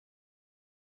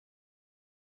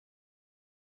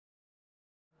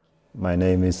My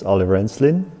name is Oliver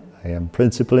Ensslin. I am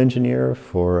principal engineer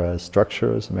for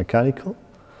structures and mechanical.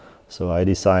 So I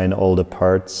design all the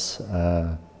parts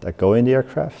that go in the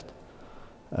aircraft,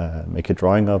 make a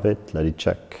drawing of it, let it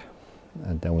check,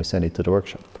 and then we send it to the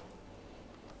workshop.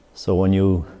 So when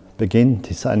you begin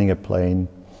designing a plane,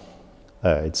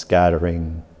 it's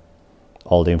gathering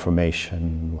all the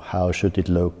information. How should it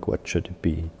look? What should it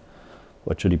be?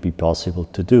 What should it be possible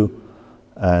to do?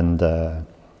 And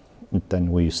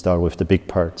then we start with the big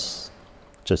parts,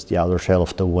 just the outer shell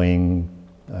of the wing.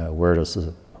 Where's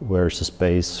the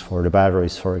space for the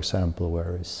batteries, for example?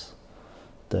 Where is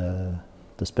the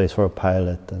space for a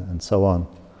pilot, and so on.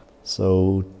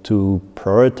 So to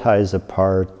prioritize a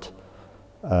part,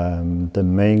 the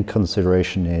main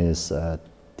consideration is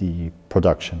the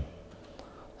production.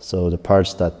 So the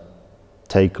parts that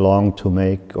take long to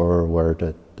make, or where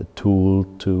the tool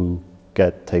to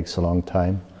get takes a long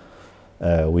time,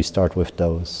 we start with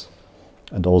those.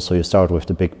 And also you start with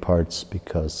the big parts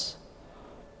because,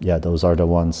 yeah, those are the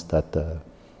ones that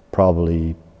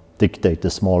probably dictate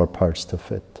the smaller parts to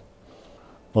fit.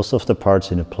 Most of the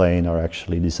parts in a plane are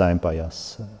actually designed by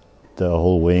us. The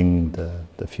whole wing,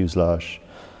 the fuselage.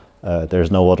 There's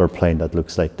no other plane that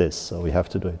looks like this, so we have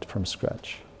to do it from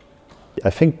scratch. I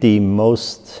think the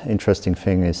most interesting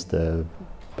thing is the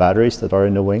batteries that are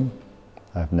in the wing.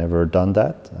 I've never done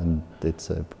that, and it's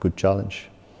a good challenge.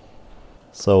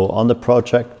 So on the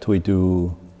project we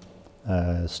do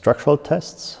structural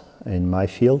tests in my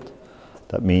field.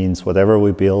 That means whatever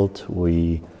we build,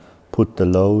 we put the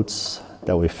loads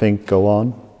that we think go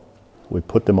on, we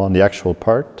put them on the actual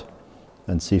part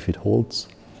and see if it holds.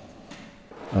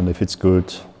 And if it's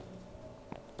good,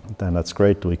 then that's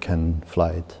great, we can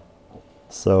fly it.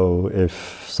 So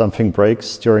if something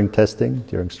breaks during testing,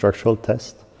 during structural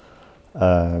test,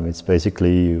 it's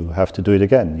basically you have to do it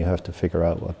again. You have to figure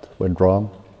out what went wrong,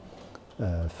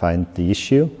 find the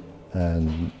issue,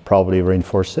 and probably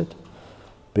reinforce it,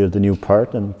 build a new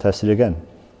part and test it again.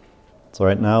 So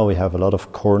right now we have a lot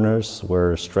of corners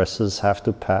where stresses have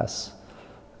to pass,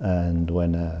 and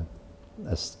when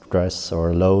a stress or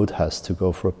a load has to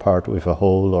go through a part with a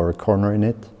hole or a corner in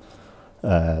it,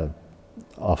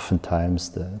 oftentimes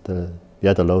the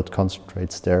load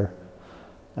concentrates there.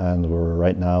 And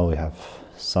right now we have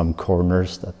some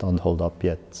corners that don't hold up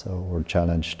yet, so we're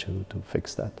challenged to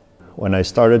fix that. When I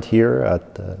started here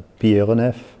at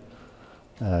Aeronefs,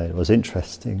 it was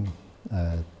interesting.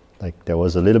 Like there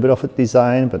was a little bit of a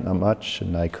design, but not much,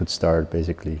 and I could start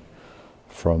basically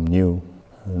from new.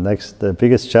 The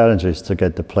biggest challenge is to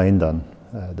get the plane done.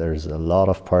 There's a lot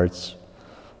of parts.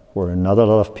 We're not a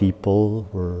lot of people.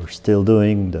 We're still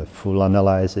doing the full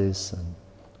analysis, and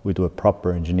we do a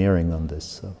proper engineering on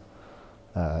this. So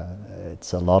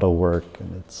it's a lot of work,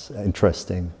 and it's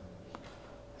interesting.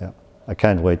 Yeah, I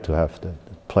can't wait to have the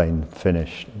plane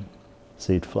finished and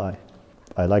see it fly.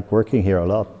 I like working here a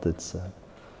lot. It's a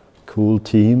cool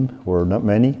team. We're not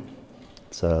many.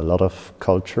 It's a lot of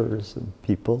cultures and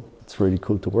people. It's really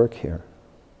cool to work here.